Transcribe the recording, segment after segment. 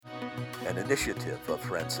an initiative of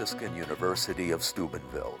Franciscan University of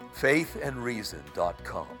Steubenville.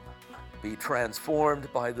 Faithandreason.com. Be transformed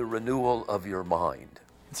by the renewal of your mind.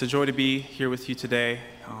 It's a joy to be here with you today.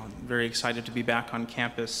 I'm very excited to be back on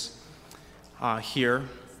campus here.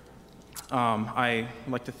 I'd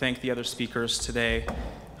like to thank the other speakers today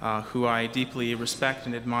who I deeply respect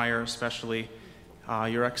and admire, especially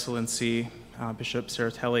Your Excellency, Bishop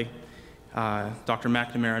Serratelli, Dr.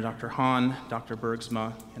 McNamara, Dr. Hahn, Dr.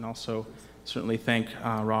 Bergsma, and also certainly thank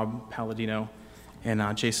Rob Palladino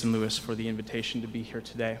and Jason Lewis for the invitation to be here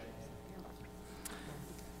today.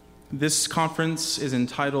 This conference is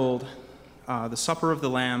entitled The Supper of the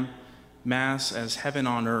Lamb, Mass as Heaven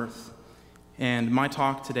on Earth. And my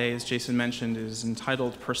talk today, as Jason mentioned, is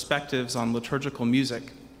entitled Perspectives on Liturgical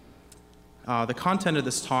Music. The content of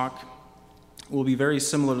this talk will be very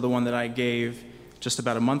similar to the one that I gave just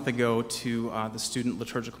about a month ago to the student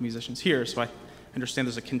liturgical musicians here. So I understand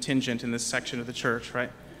there's a contingent in this section of the church,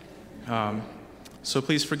 right? So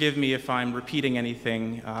please forgive me if I'm repeating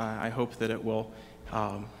anything. I hope that it will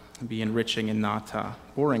be enriching and not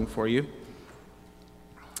boring for you.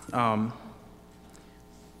 As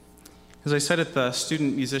I said at the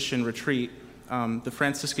student musician retreat, the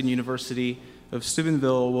Franciscan University of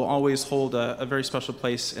Steubenville will always hold a very special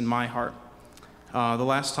place in my heart. The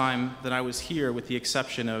last time that I was here, with the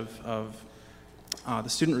exception of the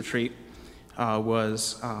student retreat,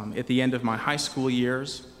 was at the end of my high school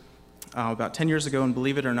years, about 10 years ago, and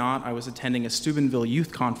believe it or not, I was attending a Steubenville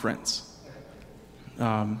youth conference.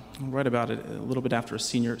 Right about it, a little bit after a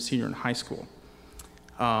senior in high school.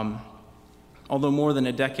 Although more than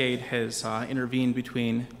a decade has intervened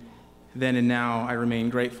between then and now, I remain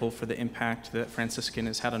grateful for the impact that Franciscan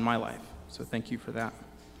has had on my life. So thank you for that.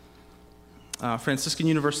 Franciscan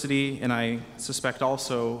University, and I suspect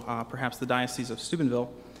also perhaps the Diocese of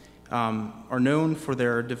Steubenville, are known for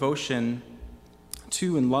their devotion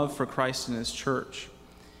to and love for Christ and His church,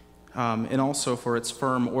 and also for its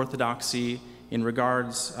firm orthodoxy in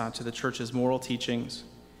regards to the church's moral teachings,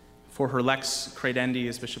 for her lex credendi,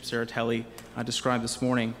 as Bishop Serratelli described this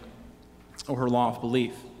morning, or her law of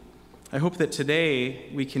belief. I hope that today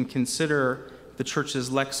we can consider the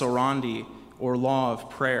church's lex orandi, or law of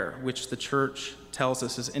prayer, which the church tells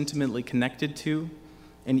us is intimately connected to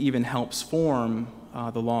and even helps form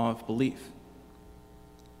the law of belief.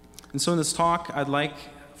 And so in this talk, I'd like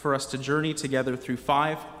for us to journey together through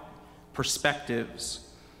 5 perspectives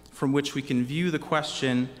from which we can view the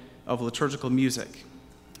question of liturgical music,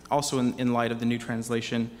 also in light of the new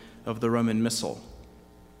translation of the Roman Missal.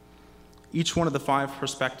 Each one of the 5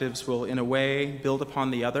 perspectives will, in a way, build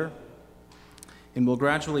upon the other, and will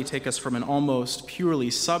gradually take us from an almost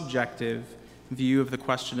purely subjective view of the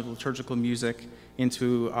question of liturgical music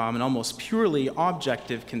into an almost purely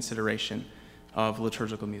objective consideration of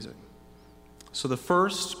liturgical music. So the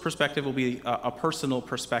first perspective will be a personal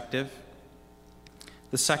perspective.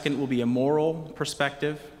 The second will be a moral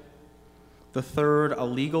perspective. The third, a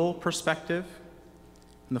legal perspective.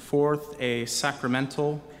 And the fourth, a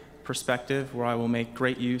sacramental perspective, where I will make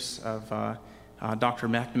great use of Dr.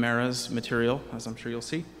 McNamara's material, as I'm sure you'll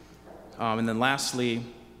see. And then lastly,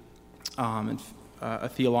 a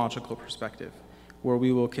theological perspective, where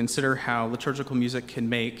we will consider how liturgical music can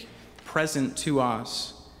make present to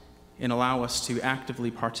us and allow us to actively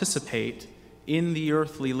participate in the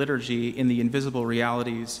earthly liturgy, in the invisible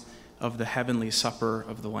realities of the heavenly supper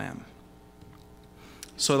of the Lamb.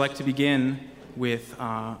 So I'd like to begin with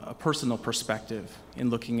a personal perspective in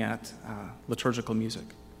looking at liturgical music.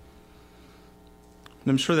 And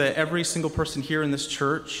I'm sure that every single person here in this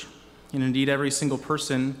church, and indeed every single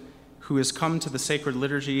person who has come to the sacred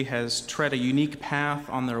liturgy, has tread a unique path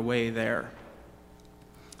on their way there.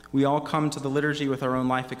 We all come to the liturgy with our own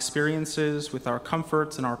life experiences, with our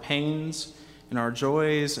comforts and our pains, and our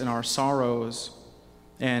joys and our sorrows.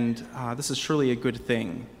 And this is surely a good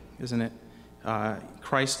thing, isn't it?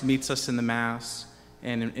 Christ meets us in the Mass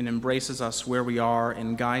and embraces us where we are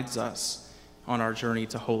and guides us on our journey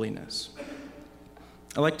to holiness.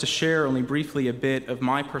 I'd like to share only briefly a bit of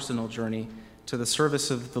my personal journey to the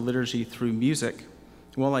service of the liturgy through music.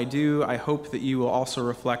 While I do, I hope that you will also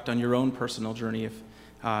reflect on your own personal journey if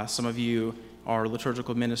some of you are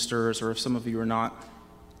liturgical ministers, or if some of you are not.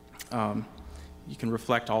 You can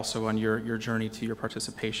reflect also on your journey to your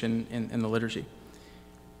participation in the liturgy.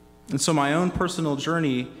 And so my own personal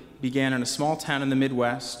journey began in a small town in the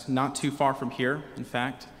Midwest, not too far from here. In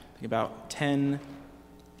fact, I think about 10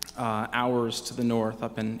 hours to the north,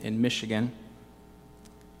 up in Michigan.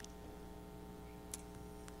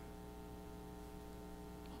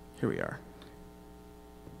 Here we are.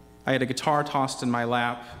 I had a guitar tossed in my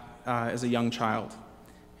lap as a young child,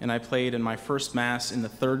 and I played in my first Mass in the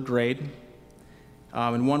 3rd grade.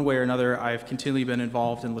 In one way or another, I've continually been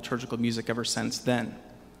involved in liturgical music ever since then.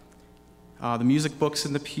 The music books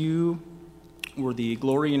in the pew were the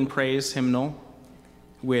Glory and Praise hymnal,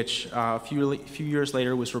 which a few years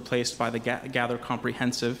later was replaced by the Gather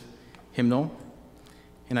Comprehensive hymnal.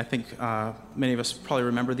 And I think many of us probably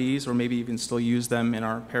remember these, or maybe even still use them in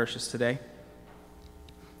our parishes today.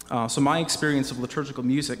 So my experience of liturgical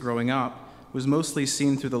music growing up was mostly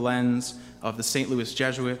seen through the lens of the St. Louis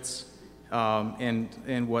Jesuits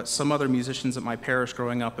and what some other musicians at my parish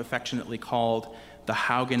growing up affectionately called the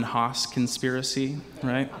Haugen-Haas conspiracy,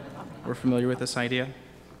 right? We're familiar with this idea.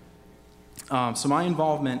 So my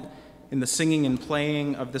involvement in the singing and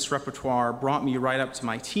playing of this repertoire brought me right up to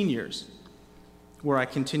my teen years, where I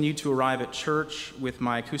continued to arrive at church with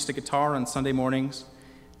my acoustic guitar on Sunday mornings,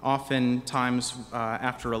 oftentimes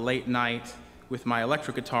after a late night with my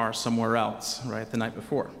electric guitar somewhere else, right, the night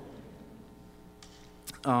before.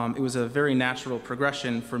 It was a very natural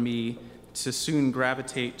progression for me to soon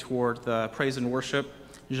gravitate toward the praise and worship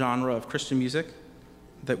genre of Christian music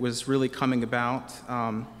that was really coming about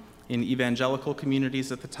in evangelical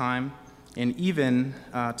communities at the time, and even,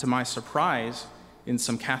 to my surprise, in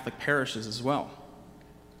some Catholic parishes as well.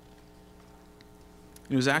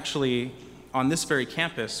 It was actually on this very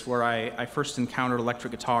campus where I first encountered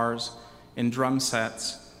electric guitars and drum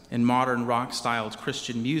sets and modern rock-styled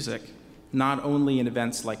Christian music, not only in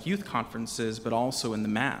events like youth conferences, but also in the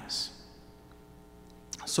Mass.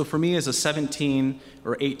 So for me as a 17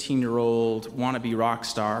 or 18-year-old wannabe rock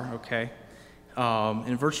star,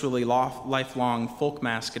 and virtually lifelong folk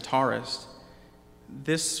Mass guitarist,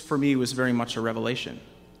 this for me was very much a revelation.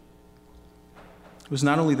 It was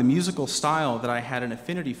not only the musical style that I had an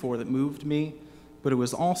affinity for that moved me, but it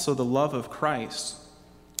was also the love of Christ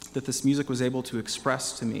that this music was able to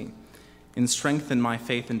express to me and strengthen my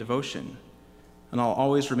faith and devotion. And I'll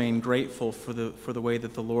always remain grateful for the way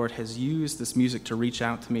that the Lord has used this music to reach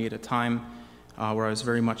out to me at a time where I was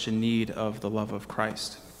very much in need of the love of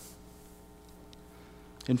Christ.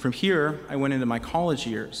 And from here, I went into my college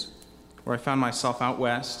years, where I found myself out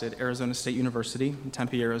west at Arizona State University in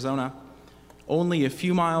Tempe, Arizona, only a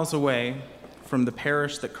few miles away from the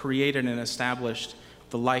parish that created and established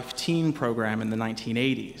the Life Teen program in the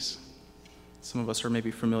 1980s. Some of us are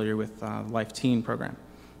maybe familiar with the Life Teen program.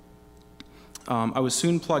 I was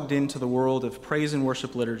soon plugged into the world of praise and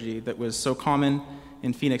worship liturgy that was so common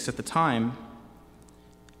in Phoenix at the time.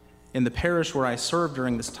 And the parish where I served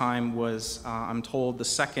during this time was, I'm told, the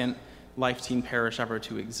second Life Teen parish ever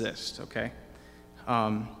to exist,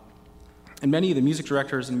 And many of the music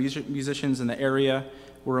directors and musicians in the area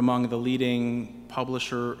were among the leading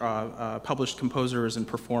published composers and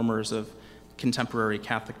performers of contemporary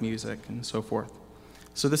Catholic music and so forth.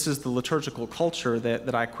 So this is the liturgical culture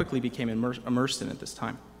that I quickly became immersed in at this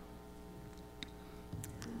time.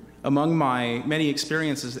 Among my many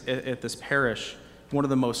experiences at this parish, one of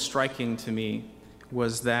the most striking to me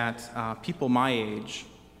was that people my age,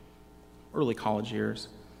 early college years,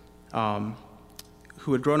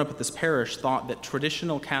 who had grown up at this parish thought that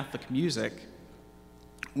traditional Catholic music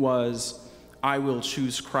was I Will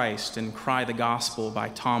Choose Christ and Cry the Gospel by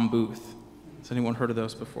Tom Booth. Has anyone heard of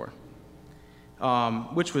those before?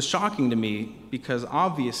 Which was shocking to me because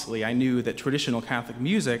obviously I knew that traditional Catholic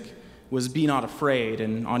music was Be Not Afraid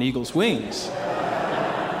and On Eagle's Wings.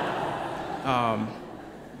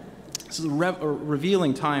 This is a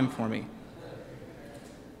revealing time for me.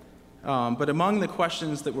 But among the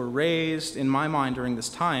questions that were raised in my mind during this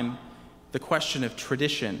time, the question of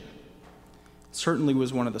tradition certainly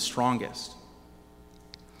was one of the strongest.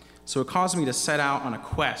 So it caused me to set out on a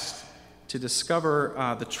quest to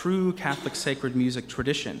discover the true Catholic sacred music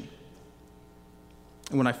tradition.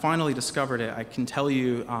 And when I finally discovered it, I can tell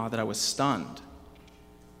you that I was stunned.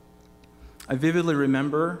 I vividly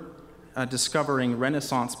remember discovering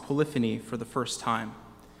Renaissance polyphony for the first time.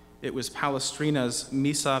 It was Palestrina's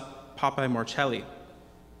Missa Papae Marcelli.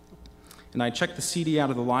 And I checked the CD out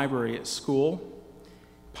of the library at school,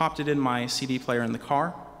 popped it in my CD player in the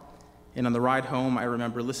car, and on the ride home, I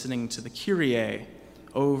remember listening to the Kyrie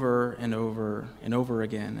over and over and over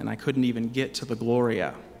again, and I couldn't even get to the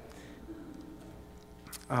Gloria.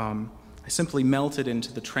 I simply melted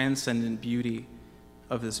into the transcendent beauty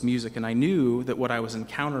of this music, and I knew that what I was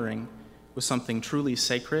encountering was something truly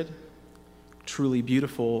sacred, truly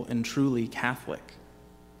beautiful, and truly Catholic,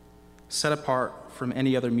 set apart from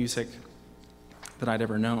any other music that I'd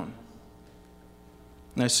ever known.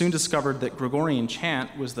 And I soon discovered that Gregorian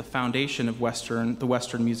chant was the foundation of the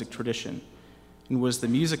Western music tradition, and was the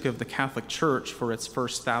music of the Catholic Church for its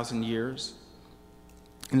first 1,000 years.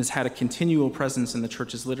 and has had a continual presence in the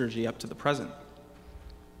church's liturgy up to the present.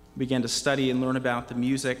 I began to study and learn about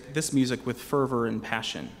this music with fervor and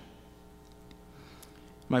passion.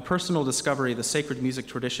 My personal discovery of the sacred music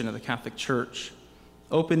tradition of the Catholic Church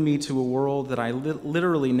opened me to a world that I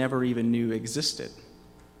literally never even knew existed.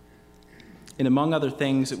 And among other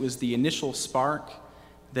things, it was the initial spark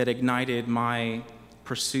that ignited my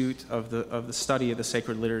pursuit of the study of the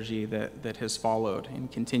sacred liturgy that has followed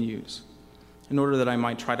and continues, in order that I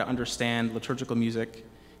might try to understand liturgical music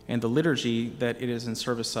and the liturgy that it is in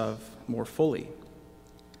service of more fully.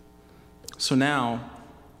 So now,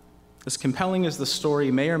 as compelling as the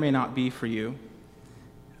story may or may not be for you,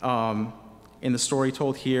 and the story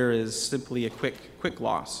told here is simply a quick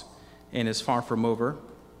gloss and is far from over,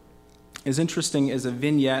 as interesting as a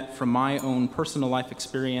vignette from my own personal life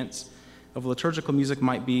experience of liturgical music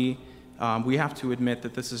might be, we have to admit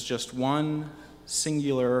that this is just one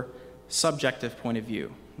singular subjective point of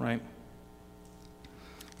view, right?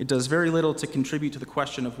 It does very little to contribute to the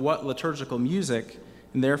question of what liturgical music,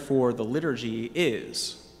 and therefore the liturgy,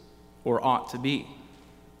 is or ought to be.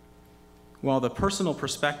 While the personal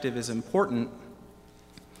perspective is important,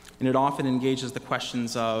 and it often engages the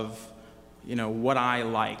questions of, what I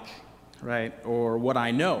like, right? Or what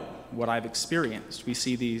I know, what I've experienced. We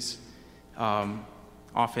see these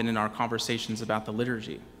often in our conversations about the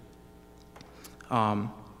liturgy.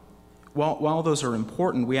 While those are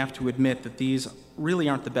important, we have to admit that these really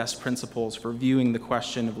aren't the best principles for viewing the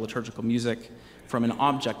question of liturgical music from an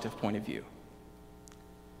objective point of view.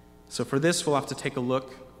 So for this, we'll have to take a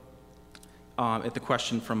look at the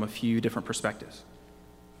question from a few different perspectives.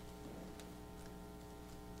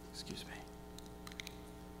 Excuse me.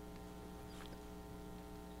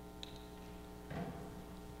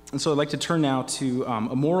 And so I'd like to turn now to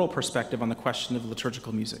a moral perspective on the question of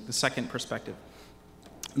liturgical music, the second perspective,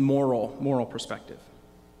 moral perspective.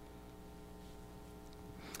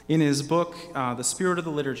 In his book, The Spirit of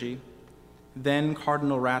the Liturgy, then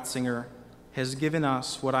Cardinal Ratzinger has given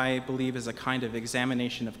us what I believe is a kind of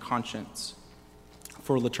examination of conscience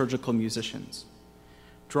for liturgical musicians,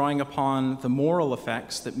 drawing upon the moral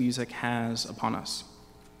effects that music has upon us.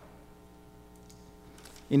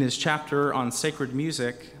 In his chapter on sacred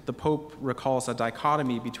music, the Pope recalls a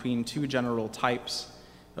dichotomy between two general types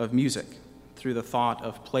of music through the thought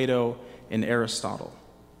of Plato and Aristotle.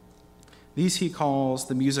 These he calls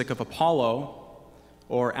the music of Apollo,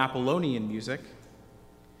 or Apollonian music,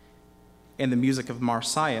 and the music of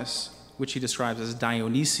Marsyas, which he describes as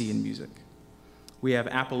Dionysian music. We have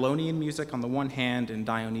Apollonian music on the one hand and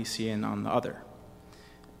Dionysian on the other.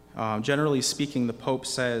 Generally speaking, the Pope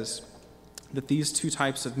says that these two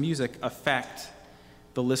types of music affect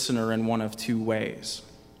the listener in one of two ways.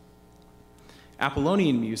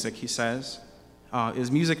 Apollonian music, he says,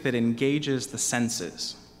 is music that engages the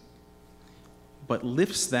senses, but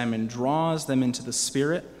lifts them and draws them into the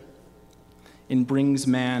spirit and brings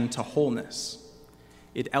man to wholeness.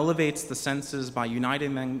 It elevates the senses by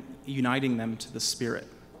uniting them to the spirit.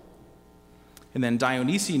 And then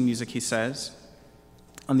Dionysian music, he says,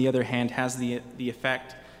 on the other hand, has the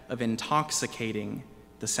effect of intoxicating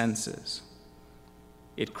the senses.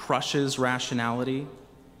 It crushes rationality,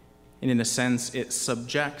 and in a sense, it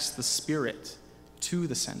subjects the spirit to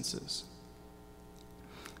the senses.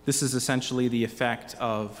 This is essentially the effect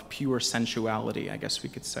of pure sensuality, I guess we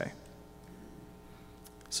could say.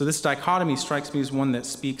 So this dichotomy strikes me as one that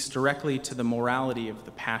speaks directly to the morality of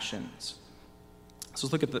the passions. So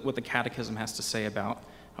let's look at what the Catechism has to say about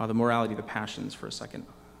the morality of the passions for a second.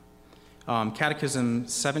 Catechism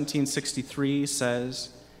 1763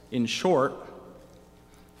 says, in short,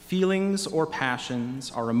 feelings or passions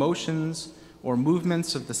are emotions or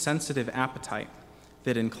movements of the sensitive appetite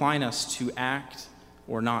that incline us to act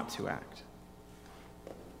or not to act.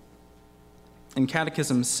 And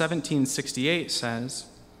Catechism 1768 says,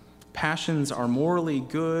 passions are morally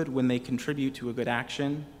good when they contribute to a good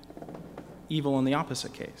action, evil in the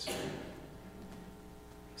opposite case.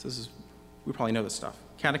 So we probably know this stuff.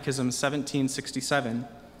 Catechism 1767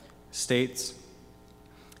 states,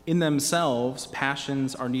 in themselves,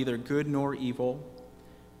 passions are neither good nor evil.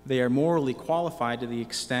 They are morally qualified to the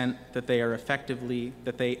extent that they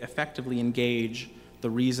effectively engage the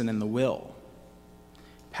reason and the will.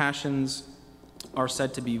 Passions are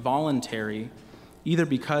said to be voluntary, either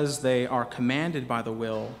because they are commanded by the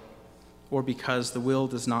will or because the will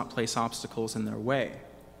does not place obstacles in their way.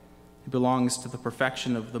 It belongs to the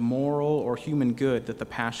perfection of the moral or human good that the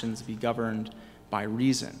passions be governed by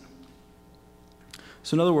reason.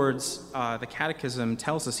 So in other words, the Catechism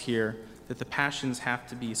tells us here that the passions have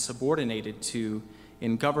to be subordinated to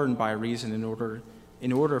and governed by reason in order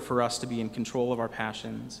in order for us to be in control of our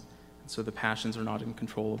passions, so the passions are not in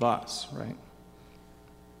control of us, right?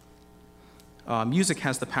 Music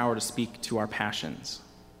has the power to speak to our passions.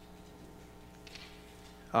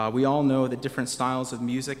 We all know that different styles of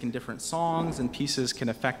music and different songs and pieces can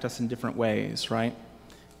affect us in different ways, right?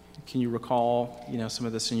 Can you recall, some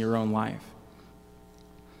of this in your own life?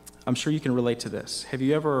 I'm sure you can relate to this. Have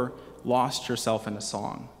you ever lost yourself in a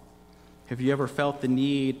song? Have you ever felt the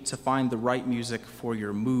need to find the right music for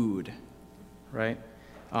your mood, right?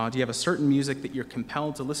 Do you have a certain music that you're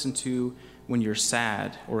compelled to listen to when you're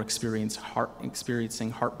sad or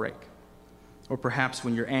experiencing heartbreak? Or perhaps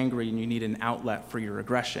when you're angry and you need an outlet for your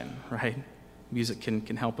aggression, right? Music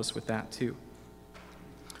can help us with that too.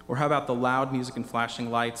 Or how about the loud music and flashing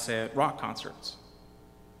lights at rock concerts?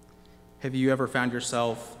 Have you ever found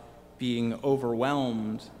yourself being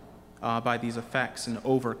overwhelmed by these effects and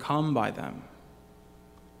overcome by them?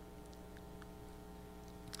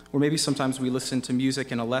 Or maybe sometimes we listen to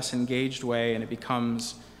music in a less engaged way and it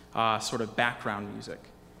becomes sort of background music.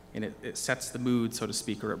 And it sets the mood, so to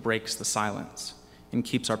speak, or it breaks the silence and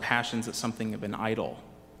keeps our passions at something of an idol.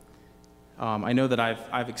 I know that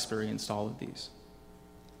I've experienced all of these.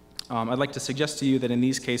 I'd like to suggest to you that in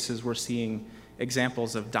these cases we're seeing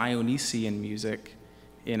examples of Dionysian music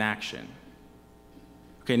in action.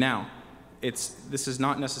 Okay, now, this is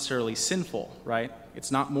not necessarily sinful, right?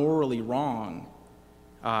 It's not morally wrong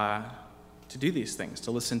to do these things,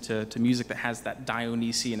 to listen to music that has that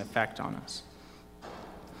Dionysian effect on us.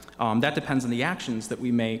 That depends on the actions that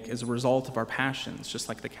we make as a result of our passions, just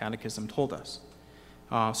like the Catechism told us.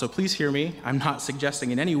 So please hear me. I'm not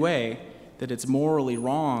suggesting in any way that it's morally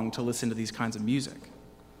wrong to listen to these kinds of music.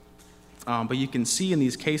 But you can see in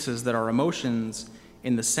these cases that our emotions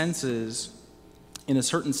in the senses, in a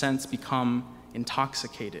certain sense, become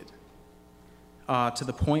intoxicated to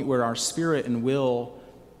the point where our spirit and will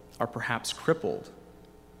are perhaps crippled.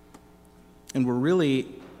 And we're really,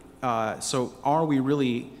 so are we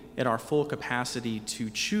really at our full capacity to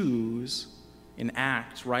choose and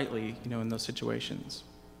act rightly, in those situations?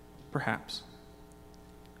 Perhaps.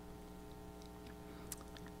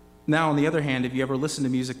 Now, on the other hand, have you ever listened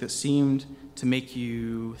to music that seemed to make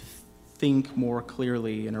you think more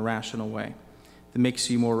clearly in a rational way, that makes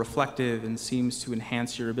you more reflective and seems to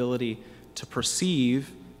enhance your ability to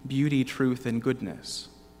perceive beauty, truth, and goodness?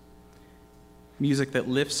 Music that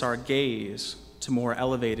lifts our gaze to more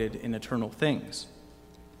elevated and eternal things.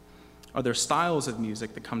 Are there styles of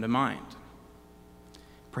music that come to mind?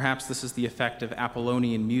 Perhaps this is the effect of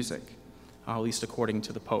Apollonian music, at least according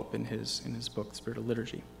to the Pope in his book, The Spirit of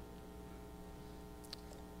Liturgy.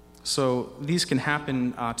 So these can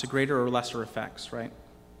happen to greater or lesser effects, right?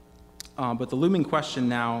 But the looming question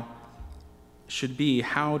now should be,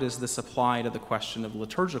 how does this apply to the question of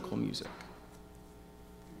liturgical music?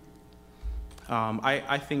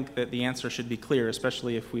 I think that the answer should be clear,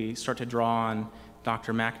 especially if we start to draw on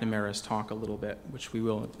Dr. McNamara's talk a little bit, which we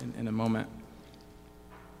will in a moment.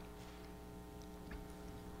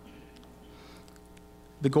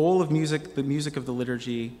 The goal of music, the music of the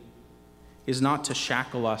liturgy, is not to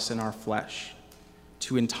shackle us in our flesh,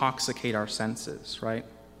 to intoxicate our senses, right?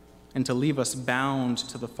 And to leave us bound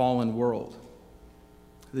to the fallen world.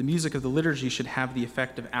 The music of the liturgy should have the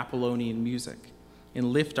effect of Apollonian music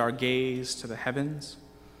and lift our gaze to the heavens.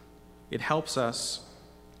 It helps us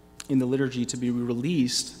in the liturgy to be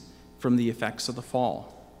released from the effects of the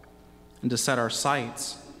fall and to set our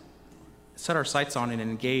sights on and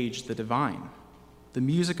engage the divine. The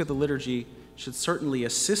music of the liturgy should certainly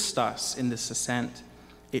assist us in this ascent.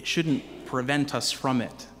 It shouldn't prevent us from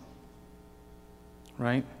it,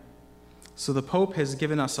 right? So the Pope has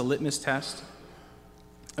given us a litmus test,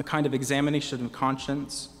 a kind of examination of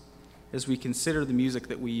conscience as we consider the music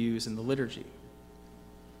that we use in the liturgy.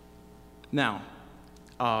 Now,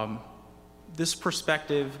 this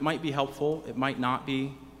perspective might be helpful, it might not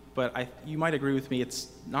be, but you might agree with me, it's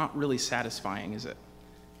not really satisfying, is it?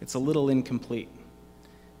 It's a little incomplete.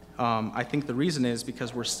 I think the reason is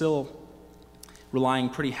because we're still relying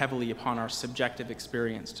pretty heavily upon our subjective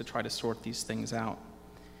experience to try to sort these things out.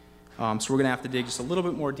 So we're going to have to dig just a little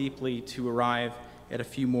bit more deeply to arrive at a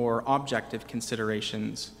few more objective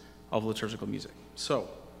considerations of liturgical music. So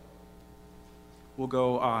we'll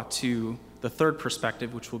go to the third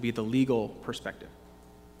perspective, which will be the legal perspective.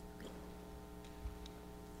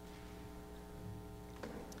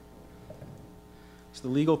 So the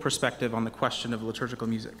legal perspective on the question of liturgical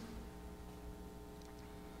music.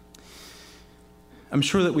 I'm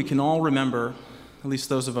sure that we can all remember, at least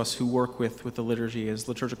those of us who work with the liturgy as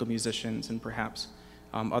liturgical musicians and perhaps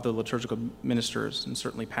other liturgical ministers and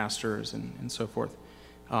certainly pastors and so forth.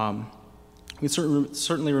 We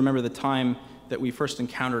certainly remember the time that we first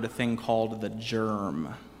encountered a thing called the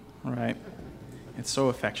germ, right? It's so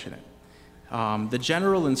affectionate. The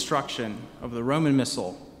general instruction of the Roman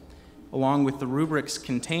Missal, along with the rubrics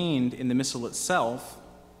contained in the Missal itself,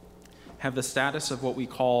 have the status of what we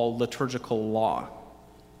call liturgical law.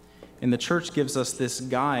 And the Church gives us this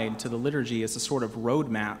guide to the liturgy as a sort of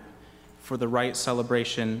roadmap for the right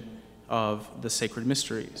celebration of the sacred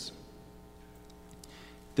mysteries.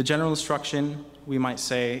 The general instruction, we might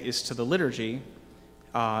say, is to the liturgy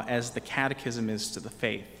as the catechism is to the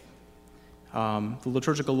faith. The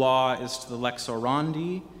liturgical law is to the lex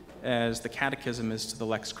orandi as the catechism is to the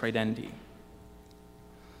lex credendi.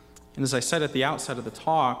 And as I said at the outset of the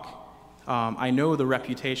talk, I know the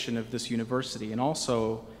reputation of this university and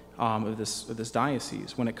also of this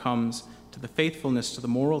diocese when it comes to the faithfulness to the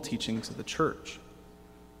moral teachings of the Church.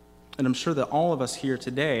 And I'm sure that all of us here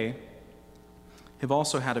today have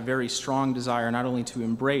also had a very strong desire not only to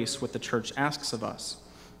embrace what the Church asks of us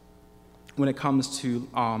when it comes to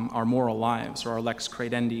our moral lives, or our lex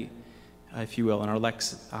credendi, if you will, and our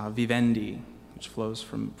lex vivendi, which flows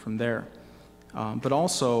from there, but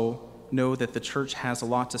also know that the Church has a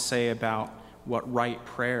lot to say about what right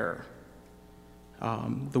prayer,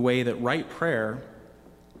 the way that right prayer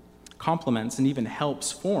complements and even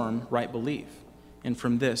helps form right belief, and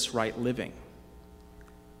from this, right living.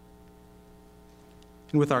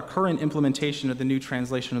 And with our current implementation of the new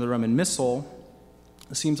translation of the Roman Missal,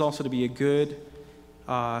 it seems also to be a good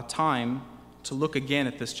time to look again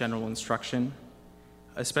at this general instruction,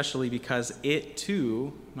 especially because it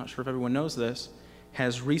too, I'm not sure if everyone knows this,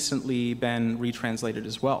 has recently been retranslated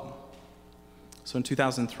as well. So in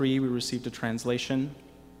 2003, we received a translation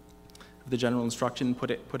of the general instruction,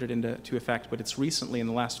 put it into effect, but it's recently, in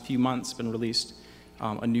the last few months, been released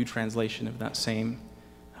a new translation of that same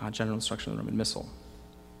general instruction of the Roman Missal.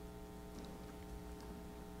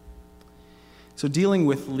 So dealing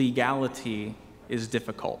with legality is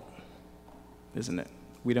difficult, isn't it?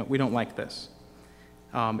 We don't like this.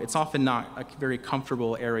 It's often not a very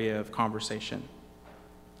comfortable area of conversation.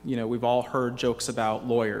 You know, we've all heard jokes about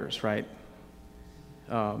lawyers, right?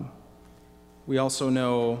 We also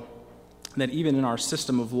know that even in our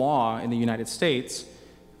system of law in the United States,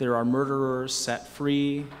 there are murderers set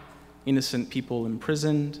free, innocent people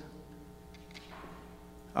imprisoned.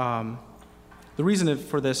 The reason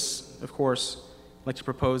for this, of course, I'd like to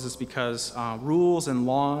propose is because rules and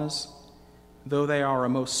laws, though they are a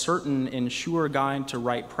most certain and sure guide to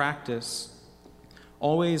right practice,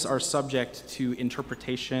 always are subject to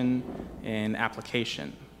interpretation and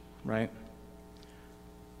application, right?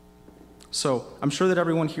 So I'm sure that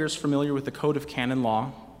everyone here is familiar with the Code of Canon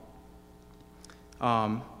Law.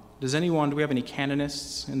 Do we have any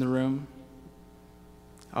canonists in the room?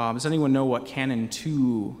 Does anyone know what Canon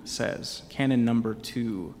 2 says? Canon number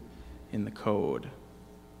 2 in the Code.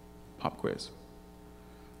 Pop quiz.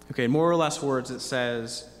 Okay, more or less words, it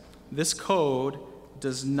says, this code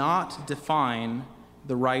does not define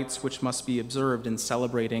the rites which must be observed in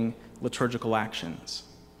celebrating liturgical actions.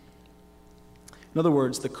 In other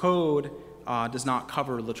words, the code does not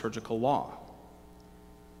cover liturgical law.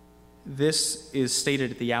 This is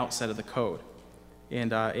stated at the outset of the code.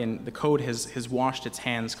 And the code has washed its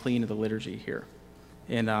hands clean of the liturgy here,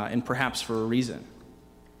 and perhaps for a reason.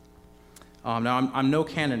 Now, I'm no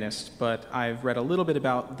canonist, but I've read a little bit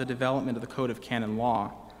about the development of the Code of Canon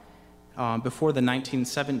Law. Before the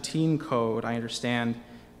 1917 Code, I understand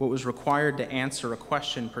what was required to answer a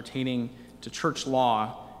question pertaining to church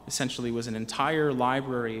law essentially was an entire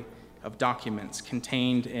library of documents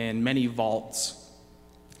contained in many vaults,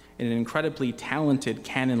 and an incredibly talented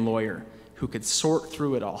canon lawyer who could sort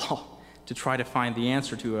through it all to try to find the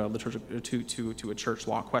answer to a church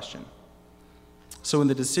law question. So when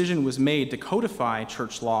the decision was made to codify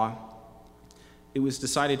church law, it was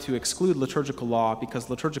decided to exclude liturgical law because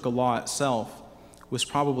liturgical law itself was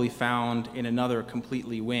probably found in another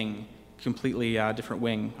completely different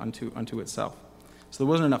wing unto itself. So there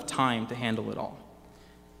wasn't enough time to handle it all.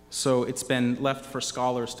 So it's been left for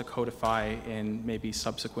scholars to codify in maybe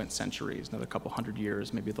subsequent centuries, another couple hundred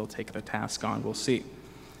years. Maybe they'll take the task on, we'll see.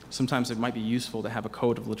 Sometimes it might be useful to have a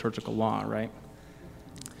code of liturgical law, right?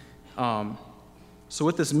 So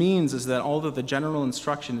what this means is that although the general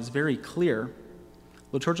instruction is very clear,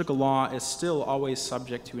 liturgical law is still always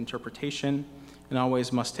subject to interpretation and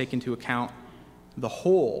always must take into account the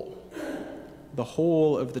whole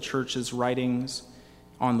of the Church's writings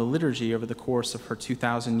on the liturgy over the course of her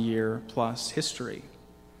 2,000-year plus history,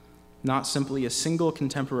 not simply a single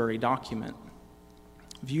contemporary document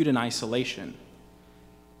viewed in isolation,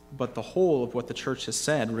 but the whole of what the Church has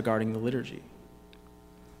said regarding the liturgy.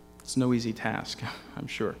 It's no easy task, I'm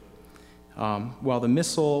sure. While the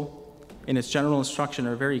Missal and its general instruction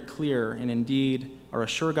are very clear and indeed are a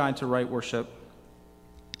sure guide to right worship,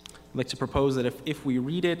 I'd like to propose that if we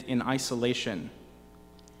read it in isolation,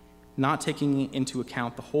 not taking into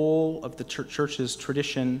account the whole of the church's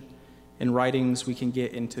tradition and writings, we can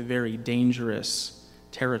get into very dangerous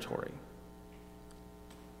territory.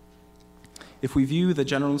 If we view the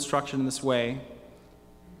general instruction in this way,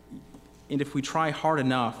 and if we try hard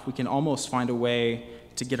enough, we can almost find a way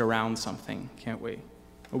to get around something, can't we?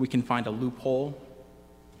 Or we can find a loophole,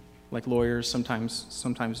 like lawyers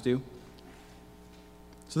sometimes do.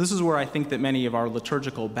 So this is where I think that many of our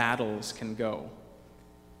liturgical battles can go.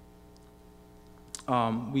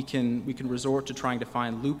 We can resort to trying to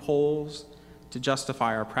find loopholes to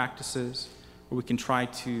justify our practices, or we can try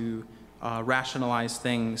to rationalize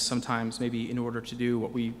things sometimes maybe in order to do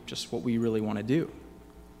what we really want to do.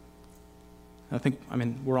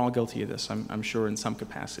 We're all guilty of this, I'm sure, in some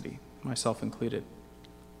capacity, myself included.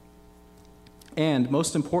 And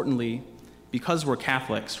most importantly, because we're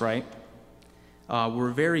Catholics, right,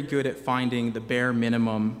 we're very good at finding the bare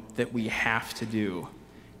minimum that we have to do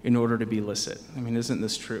in order to be licit. Isn't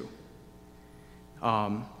this true?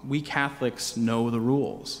 We Catholics know the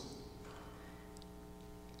rules.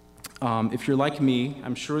 If you're like me,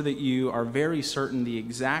 I'm sure that you are very certain the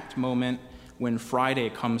exact moment when Friday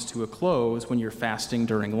comes to a close when you're fasting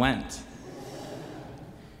during Lent.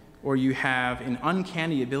 Or you have an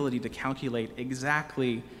uncanny ability to calculate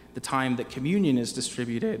exactly the time that communion is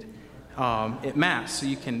distributed at Mass, so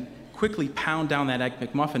you can quickly pound down that Egg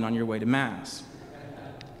McMuffin on your way to Mass.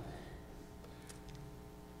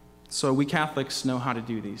 So we Catholics know how to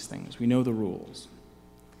do these things. We know the rules.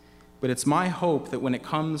 But it's my hope that when it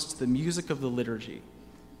comes to the music of the liturgy,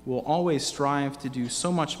 we'll always strive to do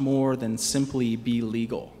so much more than simply be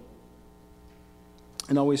legal,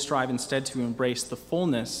 and always strive instead to embrace the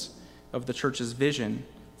fullness of the Church's vision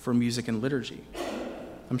for music and liturgy.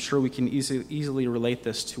 I'm sure we can easily relate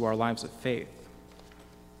this to our lives of faith.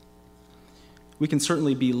 We can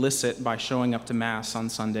certainly be licit by showing up to Mass on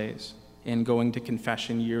Sundays and going to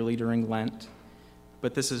confession yearly during Lent,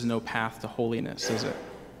 but this is no path to holiness, is it?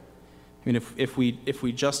 If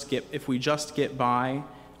we just get by,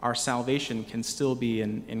 our salvation can still be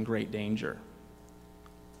in great danger.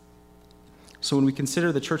 So when we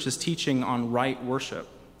consider the Church's teaching on right worship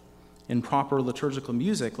and proper liturgical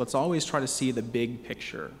music, let's always try to see the big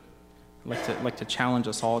picture. I'd like to challenge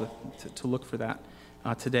us all to look for that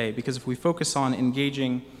today, because if we focus on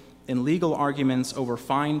engaging in legal arguments over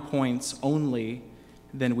fine points only,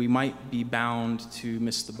 then we might be bound to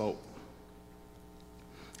miss the boat.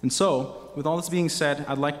 And so, with all this being said,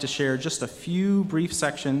 I'd like to share just a few brief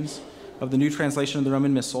sections of the new translation of the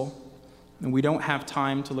Roman Missal. And we don't have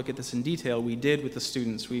time to look at this in detail. We did with the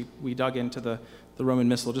students. We dug into the Roman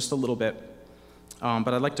Missal just a little bit.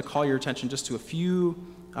 But I'd like to call your attention just to a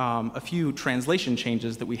few translation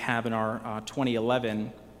changes that we have in our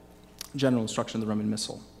 2011 general instruction of the Roman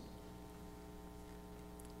Missal.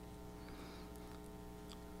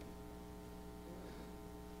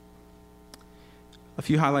 A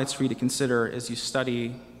few highlights for you to consider as you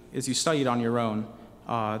study it on your own.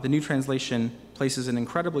 The new translation places an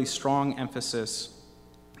incredibly strong emphasis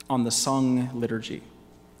on the sung liturgy,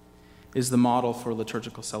 is the model for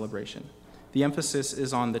liturgical celebration. The emphasis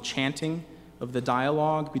is on the chanting of the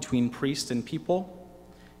dialogue between priest and people,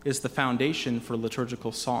 is the foundation for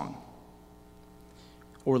liturgical song,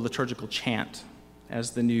 or liturgical chant,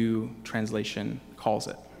 as the new translation calls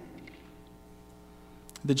it.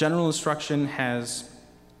 The general instruction has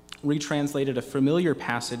retranslated a familiar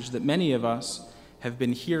passage that many of us have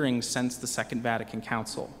been hearing since the Second Vatican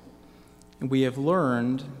Council. And we have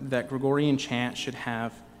learned that Gregorian chant should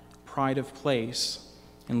have pride of place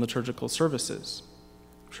in liturgical services.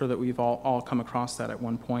 I'm sure that we've all come across that at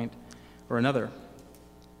one point or another.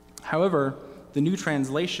 However, the new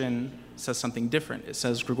translation says something different. It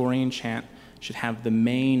says Gregorian chant should have the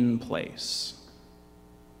main place,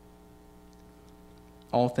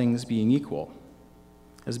 all things being equal,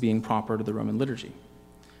 as being proper to the Roman liturgy.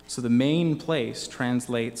 So the main place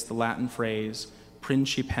translates the Latin phrase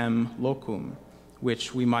principem locum,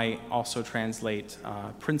 which we might also translate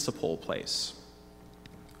principal place,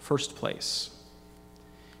 first place.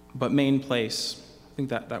 But main place, I think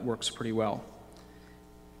that works pretty well.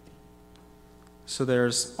 So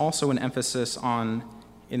there's also an emphasis on,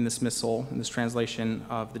 in this missal, in this translation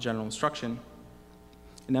of the general instruction,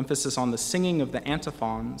 an emphasis on the singing of the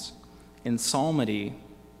antiphons in psalmody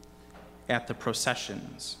at the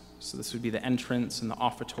processions. So this would be the entrance and the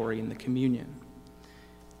offertory and the communion.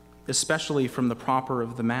 especially from the proper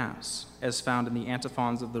of the Mass, as found in the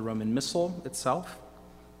antiphons of the Roman Missal itself,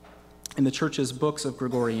 in the Church's books of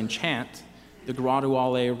Gregorian chant, the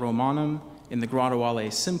Graduale Romanum and the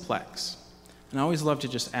Graduale Simplex. And I always love to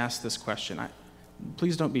just ask this question.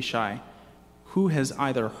 Please don't be shy. Who has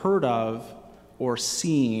either heard of or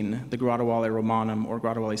seen the Graduale Romanum or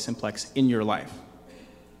Graduale Simplex in your life?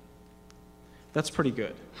 That's pretty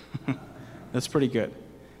good. That's pretty good.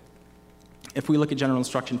 If we look at General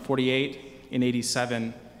Instruction 48 and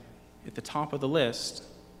 87, at the top of the list,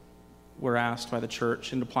 we're asked by the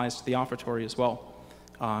Church, and it applies to the offertory as well,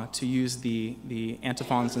 to use the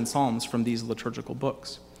antiphons and psalms from these liturgical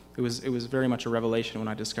books. It was very much a revelation when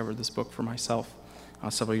I discovered this book for myself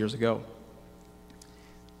several years ago.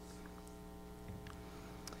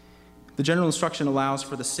 The General Instruction allows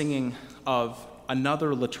for the singing of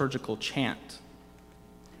another liturgical chant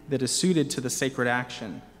that is suited to the sacred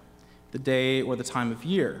action, the day or the time of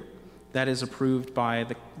year, that is approved by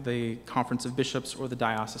the Conference of Bishops or the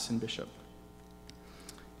diocesan bishop.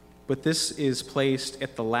 But this is placed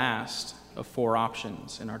at the last of 4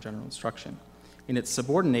 options in our General Instruction, and it's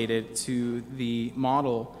subordinated to the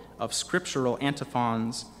model of scriptural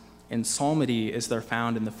antiphons and psalmody as they're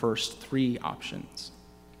found in the first 3 options.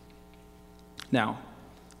 Now,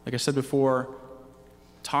 like I said before,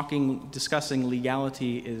 discussing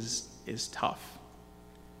legality is tough.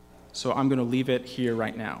 So I'm going to leave it here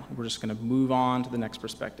right now. We're just going to move on to the next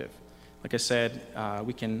perspective. Like I said,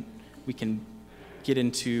 we can get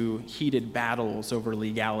into heated battles over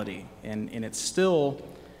legality, and it's still,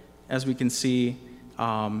 as we can see,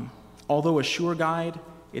 although a sure guide,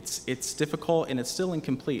 it's difficult and it's still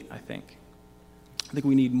incomplete, I think. I think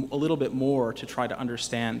we need a little bit more to try to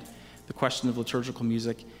understand the question of liturgical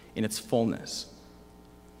music in its fullness.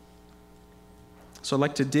 So I'd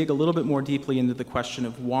like to dig a little bit more deeply into the question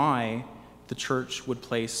of why the Church would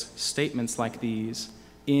place statements like these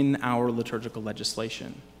in our liturgical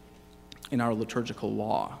legislation, in our liturgical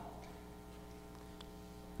law.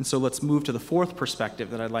 And so let's move to the 4th perspective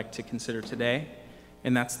that I'd like to consider today,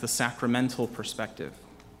 and that's the sacramental perspective.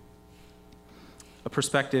 A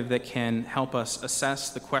perspective that can help us assess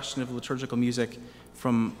the question of liturgical music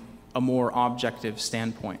from a more objective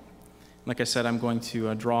standpoint. Like I said, I'm going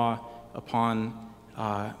to draw upon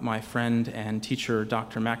my friend and teacher,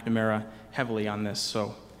 Dr. McNamara, heavily on this,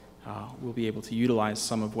 so we'll be able to utilize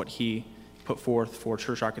some of what he put forth for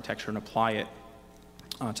church architecture and apply it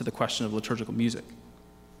to the question of liturgical music.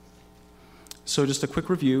 So just a quick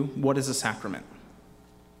review, what is a sacrament?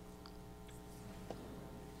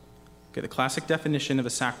 Okay, the classic definition of a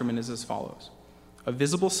sacrament is as follows: a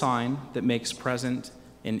visible sign that makes present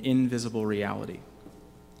an invisible reality.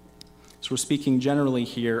 So we're speaking generally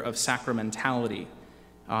here of sacramentality,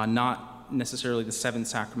 not necessarily the 7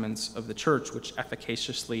 sacraments of the Church, which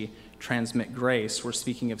efficaciously transmit grace. We're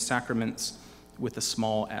speaking of sacraments with a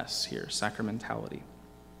small s here, sacramentality.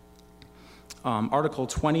 Article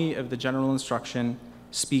 20 of the General Instruction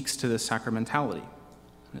speaks to this sacramentality.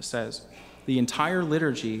 And it says, the entire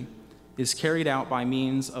liturgy is carried out by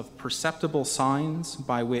means of perceptible signs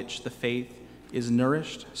by which the faith is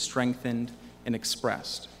nourished, strengthened, and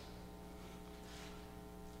expressed.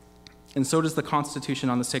 And so does the Constitution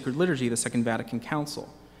on the Sacred Liturgy, the Second Vatican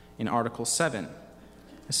Council, in Article 7.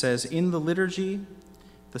 It says, in the liturgy,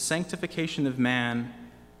 the sanctification of man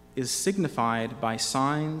is signified by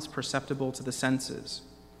signs perceptible to the senses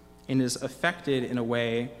and is effected in a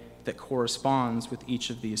way that corresponds with each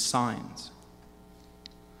of these signs.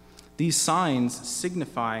 These signs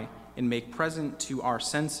signify and make present to our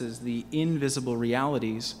senses the invisible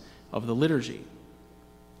realities of the liturgy,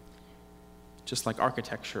 just like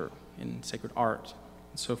architecture and sacred art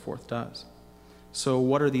and so forth does. So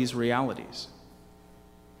what are these realities?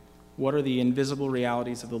 What are the invisible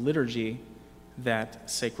realities of the liturgy that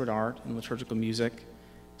sacred art and liturgical music,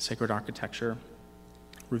 sacred architecture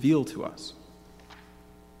reveal to us?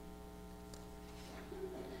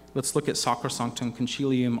 Let's look at Sacrosanctum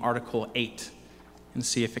Concilium Article 8 and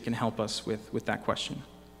see if it can help us with that question.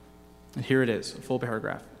 And here it is, a full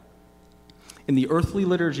paragraph. In the earthly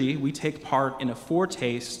liturgy, we take part in a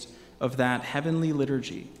foretaste of that heavenly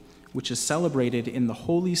liturgy, which is celebrated in the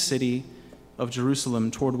holy city of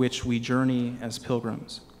Jerusalem, toward which we journey as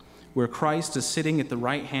pilgrims, where Christ is sitting at the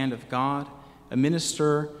right hand of God, a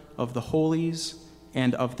minister of the holies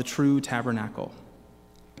and of the true tabernacle.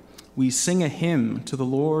 We sing a hymn to the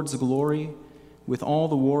Lord's glory with all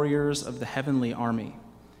the warriors of the heavenly army,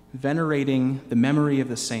 venerating the memory of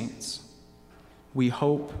the saints. We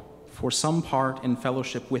hope for some part in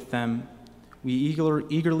fellowship with them. We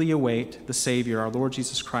eagerly await the Savior, our Lord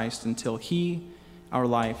Jesus Christ, until he, our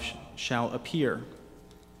life, shall appear.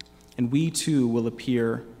 and we too will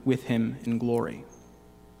appear with him in glory.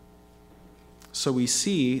 So we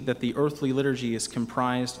see that the earthly liturgy is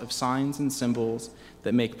comprised of signs and symbols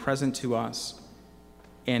that make present to us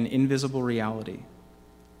an invisible reality.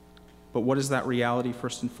 But what is that reality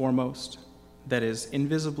first and foremost that is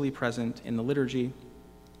invisibly present in the liturgy?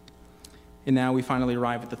 And now we finally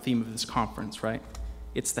arrive at the theme of this conference, right?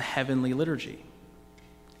 It's the heavenly liturgy.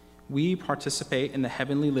 We participate in the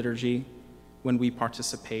heavenly liturgy when we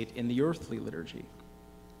participate in the earthly liturgy.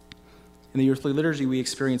 In the earthly liturgy, we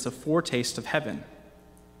experience a foretaste of heaven.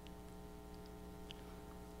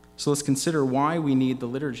 So let's consider why we need the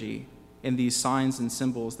liturgy and these signs and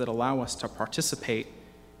symbols that allow us to participate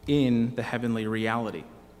in the heavenly reality.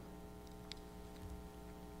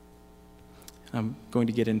 I'm going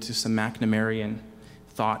to get into some Macnamarian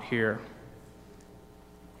thought here.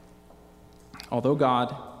 Although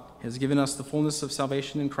God has given us the fullness of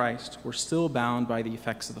salvation in Christ, we're still bound by the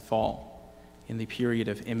effects of the fall in the period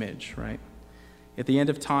of image, right? At the end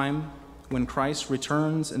of time, when Christ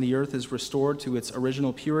returns and the earth is restored to its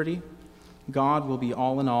original purity, God will be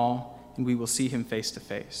all in all, and we will see him face to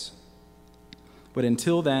face. But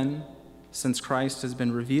until then, since Christ has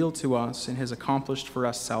been revealed to us and has accomplished for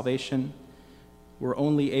us salvation, we're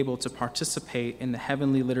only able to participate in the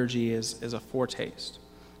heavenly liturgy as a foretaste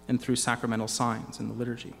and through sacramental signs in the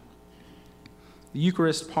liturgy. The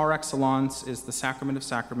Eucharist par excellence is the sacrament of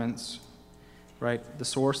sacraments, right? The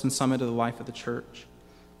source and summit of the life of the church,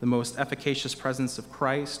 the most efficacious presence of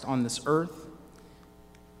Christ on this earth.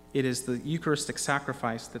 It is the Eucharistic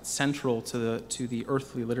sacrifice that's central to the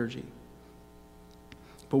earthly liturgy.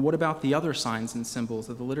 But what about the other signs and symbols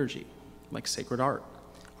of the liturgy, like sacred art,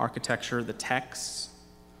 architecture, the texts,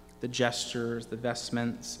 the gestures, the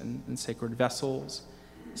vestments, and sacred vessels,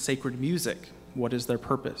 sacred music? What is their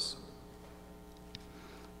purpose?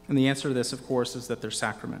 And the answer to this, of course, is that they're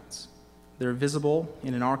sacraments. They're visible,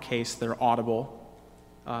 and in our case, they're audible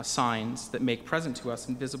signs that make present to us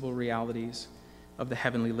invisible realities of the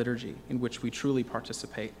heavenly liturgy in which we truly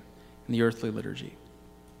participate in the earthly liturgy.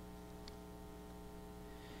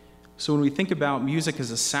 So when we think about music as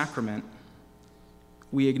a sacrament,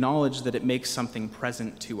 we acknowledge that it makes something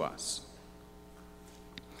present to us.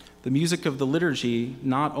 The music of the liturgy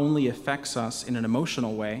not only affects us in an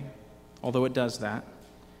emotional way, although it does that,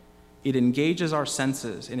 it engages our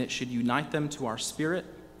senses, and it should unite them to our spirit,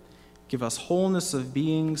 give us wholeness of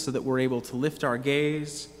being so that we're able to lift our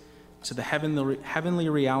gaze to the heavenly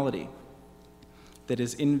reality that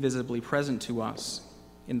is invisibly present to us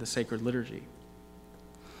in the sacred liturgy.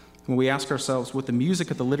 When we ask ourselves what the music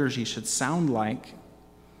of the liturgy should sound like,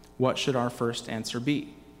 what should our first answer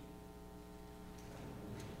be?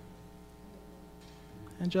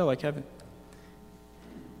 Angelic, Heaven.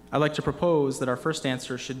 I'd like to propose that our first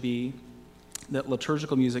answer should be that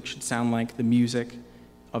liturgical music should sound like the music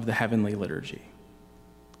of the heavenly liturgy,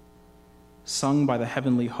 sung by the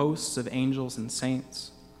heavenly hosts of angels and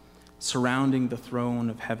saints, surrounding the throne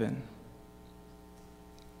of heaven.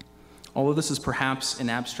 Although this is perhaps an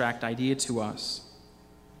abstract idea to us,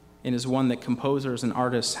 and is one that composers and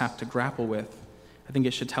artists have to grapple with, I think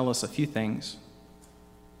it should tell us a few things.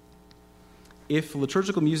 If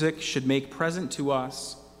liturgical music should make present to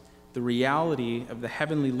us the reality of the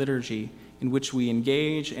heavenly liturgy in which we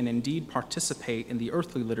engage and indeed participate in the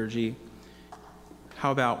earthly liturgy,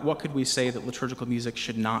 how about what could we say that liturgical music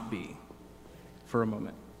should not be for a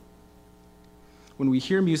moment? When we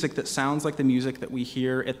hear music that sounds like the music that we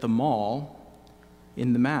hear at the mall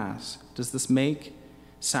in the Mass, does this make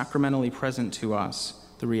sacramentally present to us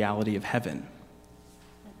the reality of heaven?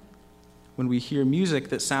 When we hear music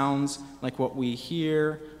that sounds like what we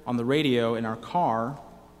hear on the radio in our car,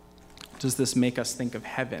 does this make us think of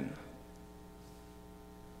heaven?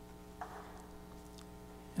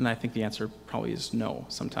 And I think the answer probably is no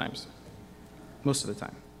sometimes, most of the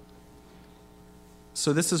time.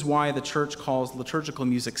 So this is why the church calls liturgical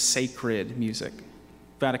music sacred music.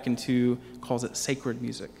 Vatican II calls it sacred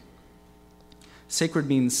music. Sacred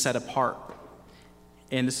means set apart.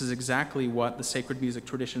 And this is exactly what the sacred music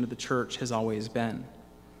tradition of the church has always been,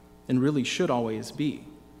 and really should always be.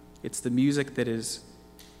 It's the music that is,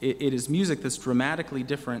 it is music that's dramatically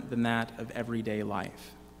different than that of everyday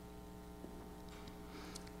life.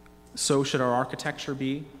 So should our architecture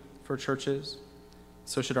be for churches.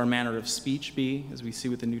 So should our manner of speech be, as we see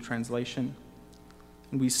with the New Translation.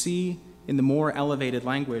 And we see in the more elevated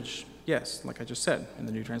language, yes, like I just said, in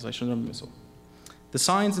the New Translation of the Missal, the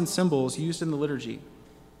signs and symbols used in the liturgy,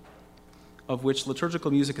 of which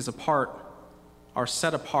liturgical music is a part, are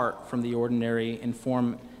set apart from the ordinary and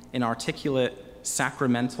form an articulate,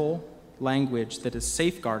 sacramental language that is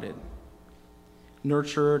safeguarded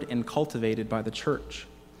nurtured and cultivated by the church,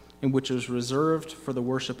 and which is reserved for the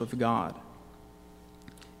worship of God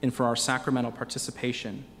and for our sacramental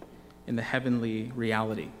participation in the heavenly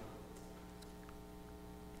reality.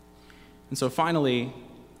 And so finally,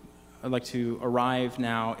 I'd like to arrive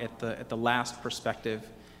now at the last perspective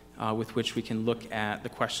with which we can look at the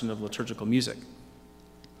question of liturgical music,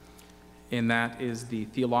 and that is the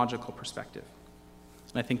theological perspective.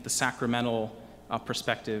 And I think the sacramental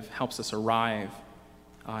perspective helps us arrive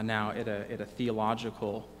now at a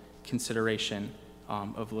theological consideration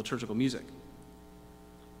of liturgical music.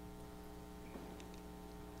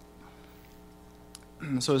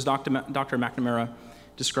 So as Dr. McNamara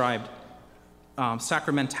described,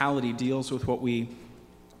 sacramentality deals with what we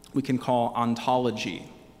can call ontology.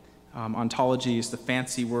 Ontology is the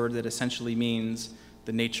fancy word that essentially means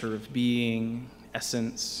the nature of being,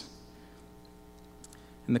 essence.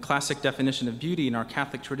 And the classic definition of beauty in our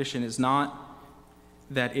Catholic tradition is not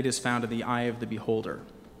that it is found in the eye of the beholder,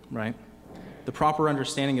 right? The proper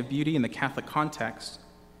understanding of beauty in the Catholic context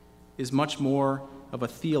is much more of a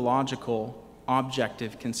theological,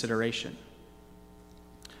 objective consideration.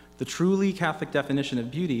 The truly Catholic definition of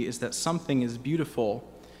beauty is that something is beautiful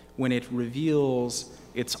when it reveals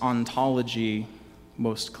its ontology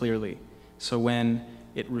most clearly. So when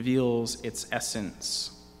it reveals its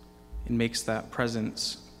essence and makes that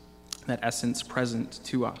essence present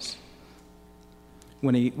to us.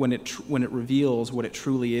 When it reveals what it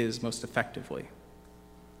truly is most effectively.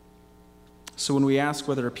 So when we ask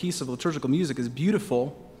whether a piece of liturgical music is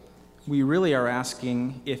beautiful, we really are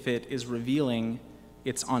asking if it is revealing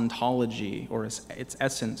its ontology or its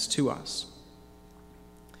essence to us.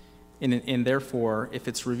 And therefore, if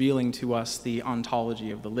it's revealing to us the ontology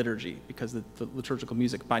of the liturgy, because the liturgical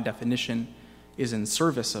music, by definition, is in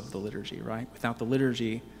service of the liturgy, right? Without the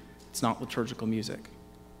liturgy, it's not liturgical music.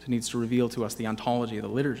 So it needs to reveal to us the ontology of the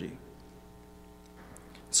liturgy.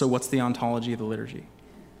 So what's the ontology of the liturgy?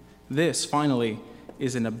 This, finally,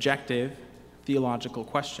 is an objective theological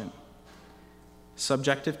question.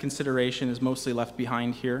 Subjective consideration is mostly left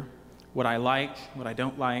behind here. What I like, what I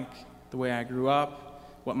don't like, the way I grew up,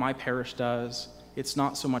 what my parish does, it's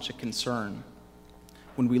not so much a concern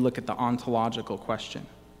when we look at the ontological question.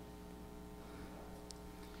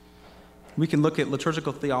 We can look at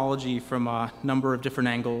liturgical theology from a number of different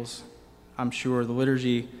angles. I'm sure the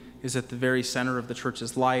liturgy is at the very center of the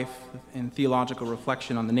church's life, and theological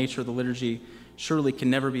reflection on the nature of the liturgy surely can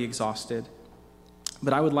never be exhausted.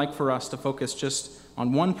 But I would like for us to focus just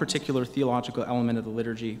on one particular theological element of the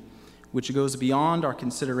liturgy, which goes beyond our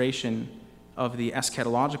consideration of the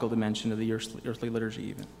eschatological dimension of the earthly liturgy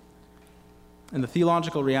even. And the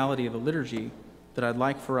theological reality of the liturgy that I'd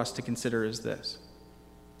like for us to consider is this: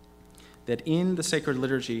 that in the sacred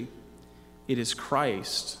liturgy, it is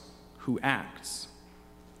Christ who acts.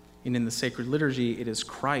 And in the sacred liturgy, it is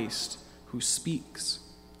Christ who speaks.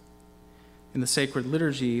 In the sacred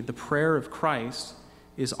liturgy, the prayer of Christ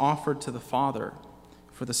is offered to the Father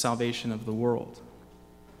for the salvation of the world.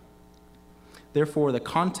 Therefore, the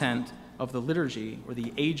content of the liturgy, or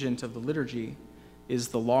the agent of the liturgy, is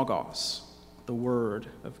the Logos, the Word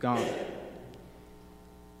of God.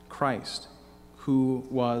 Christ, who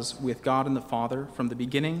was with God and the Father from the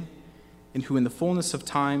beginning, and who in the fullness of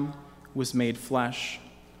time was made flesh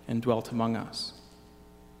and dwelt among us.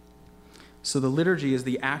 So the liturgy is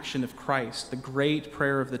the action of Christ, the great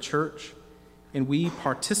prayer of the church, and we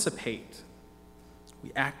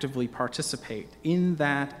actively participate in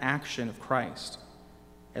that action of Christ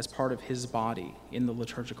as part of his body in the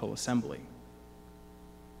liturgical assembly.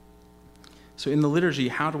 So in the liturgy,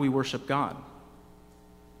 how do we worship God?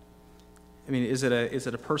 I mean, is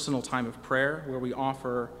it a personal time of prayer where we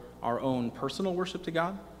offer our own personal worship to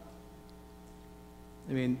God?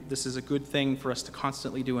 I mean, this is a good thing for us to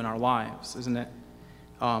constantly do in our lives, isn't it?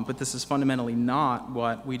 But this is fundamentally not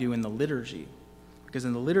what we do in the liturgy, because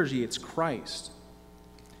in the liturgy, it's Christ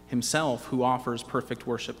himself who offers perfect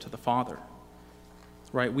worship to the Father,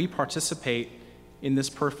 right? We participate in this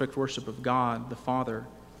perfect worship of God, the Father,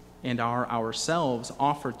 and are ourselves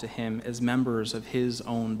offered to him as members of his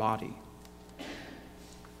own body.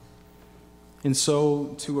 And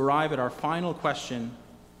so, to arrive at our final question,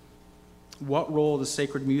 what role does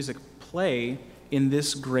sacred music play in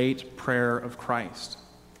this great prayer of Christ?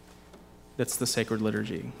 That's the sacred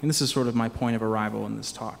liturgy. And this is sort of my point of arrival in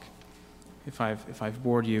this talk. If I've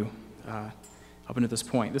bored you up into this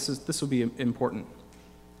point, this will be important.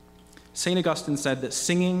 St. Augustine said that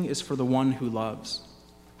singing is for the one who loves.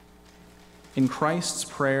 In Christ's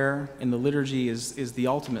prayer in the liturgy is the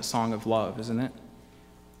ultimate song of love, isn't it?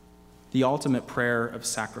 The ultimate prayer of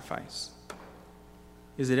sacrifice.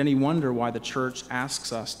 is it any wonder why the church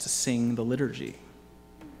asks us to sing the liturgy?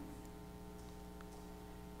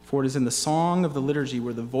 For it is in the song of the liturgy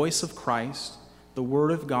where the voice of Christ, the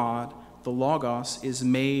Word of God, the Logos, is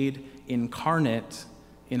made incarnate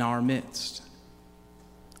in our midst,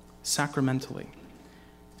 sacramentally.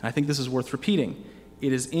 And I think this is worth repeating.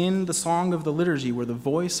 It is in the song of the liturgy where the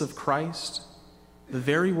voice of Christ, the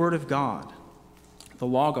very Word of God, the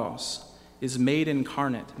Logos, is made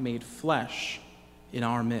incarnate, made flesh in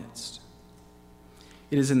our midst.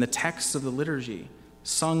 It is in the text of the liturgy,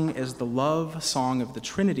 sung as the love song of the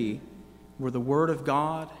Trinity, where the Word of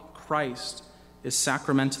God, Christ, is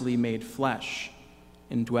sacramentally made flesh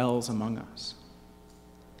and dwells among us.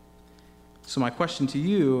 So my question to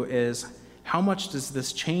you is, how much does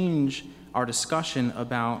this change our discussion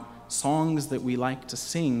about songs that we like to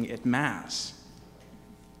sing at Mass?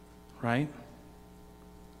 Right?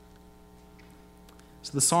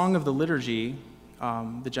 So the song of the liturgy,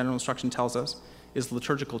 the general instruction tells us, is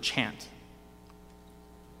liturgical chant.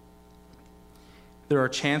 There are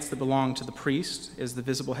chants that belong to the priest as the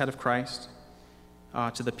visible head of Christ,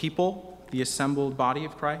 to the people, the assembled body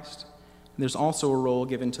of Christ. And there's also a role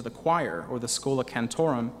given to the choir, or the schola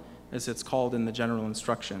cantorum, as it's called in the general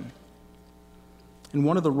instruction. And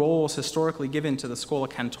one of the roles historically given to the schola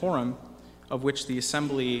cantorum, of which the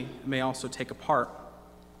assembly may also take a part,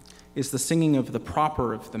 is the singing of the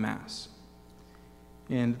proper of the Mass.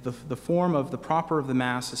 And the form of the proper of the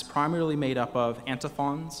Mass is primarily made up of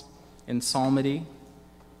antiphons and psalmody,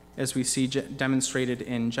 as we see demonstrated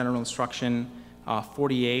in General Instruction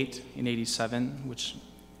 48 and 87, which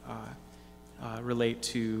relate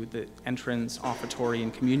to the entrance, offertory,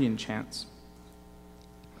 and communion chants.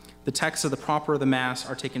 The texts of the proper of the Mass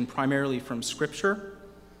are taken primarily from Scripture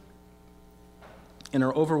and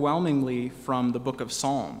are overwhelmingly from the book of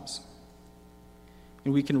Psalms.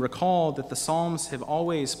 And we can recall that the Psalms have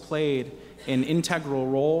always played an integral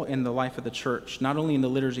role in the life of the church, not only in the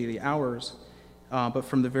Liturgy of the Hours, but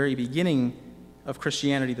from the very beginning of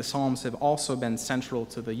Christianity, the Psalms have also been central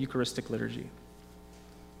to the Eucharistic liturgy.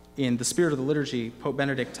 In the spirit of the liturgy, Pope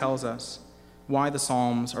Benedict tells us why the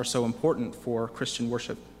Psalms are so important for Christian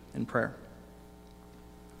worship and prayer.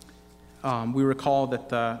 We recall that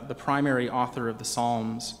the primary author of the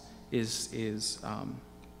Psalms is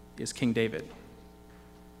King David.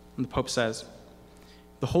 And the Pope says,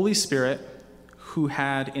 "The Holy Spirit, who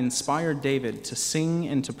had inspired David to sing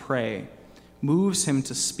and to pray, moves him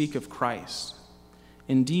to speak of Christ,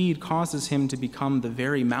 indeed causes him to become the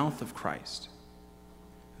very mouth of Christ,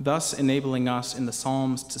 thus enabling us in the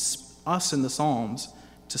Psalms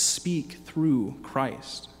to speak through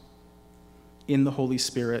Christ in the Holy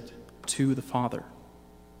Spirit to the Father."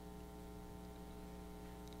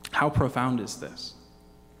 How profound is this?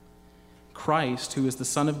 Christ, who is the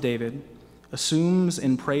Son of David, assumes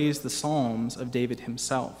and prays the Psalms of David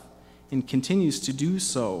himself and continues to do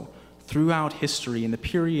so throughout history in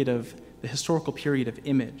the historical period of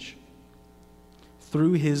image,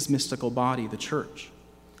 through his mystical body, the church,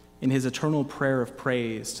 in his eternal prayer of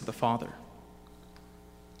praise to the Father.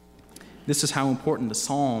 This is how important the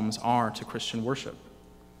Psalms are to Christian worship.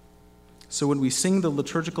 So when we sing the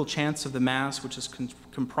liturgical chants of the Mass, which is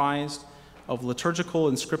comprised of liturgical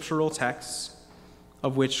and scriptural texts,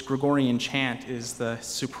 of which Gregorian chant is the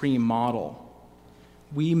supreme model,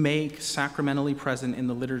 we make sacramentally present in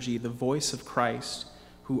the liturgy the voice of Christ,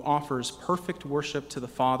 who offers perfect worship to the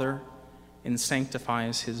Father and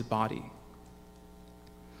sanctifies his body.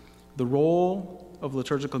 The role of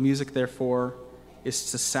liturgical music, therefore,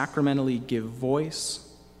 is to sacramentally give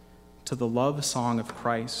voice to the love song of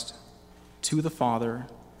Christ to the Father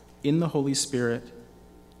in the Holy Spirit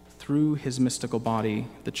through his mystical body,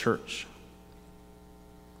 the Church.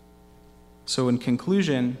 So in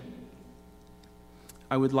conclusion,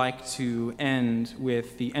 I would like to end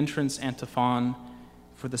with the entrance antiphon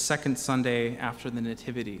for the second Sunday after the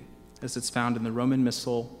Nativity, as it's found in the Roman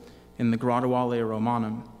Missal in the Graduale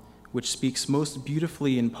Romanum, which speaks most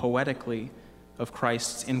beautifully and poetically of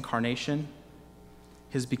Christ's incarnation,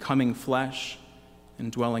 his becoming flesh,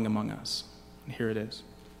 and dwelling among us. And here it is.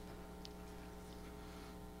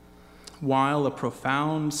 While a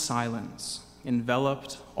profound silence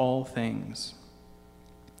enveloped all things,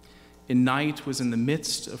 and night was in the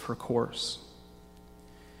midst of her course,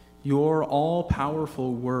 your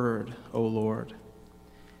all-powerful word, O Lord,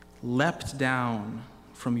 leapt down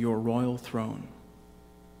from your royal throne.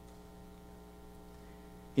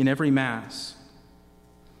 In every Mass,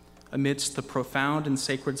 amidst the profound and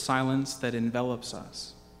sacred silence that envelops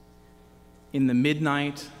us, in the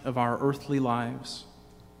midnight of our earthly lives,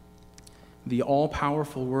 the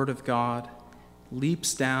all-powerful Word of God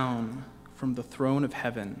leaps down from the throne of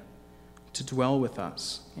heaven to dwell with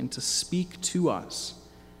us and to speak to us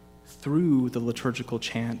through the liturgical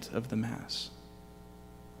chant of the Mass.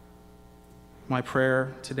 My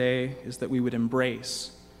prayer today is that we would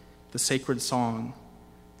embrace the sacred song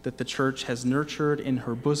that the Church has nurtured in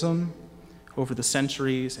her bosom over the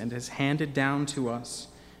centuries and has handed down to us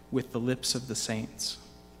with the lips of the saints.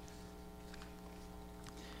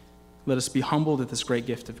 Let us be humbled at this great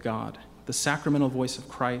gift of God, the sacramental voice of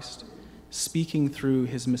Christ, speaking through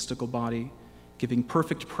his mystical body, giving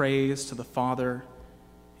perfect praise to the Father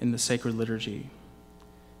in the sacred liturgy.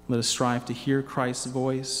 Let us strive to hear Christ's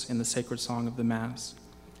voice in the sacred song of the Mass,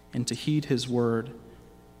 and to heed his word,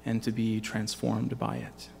 and to be transformed by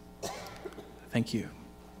it. Thank you.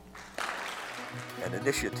 An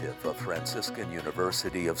initiative of Franciscan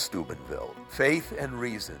University of Steubenville.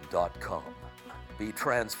 faithandreason.com. Be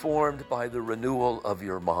transformed by the renewal of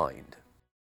your mind.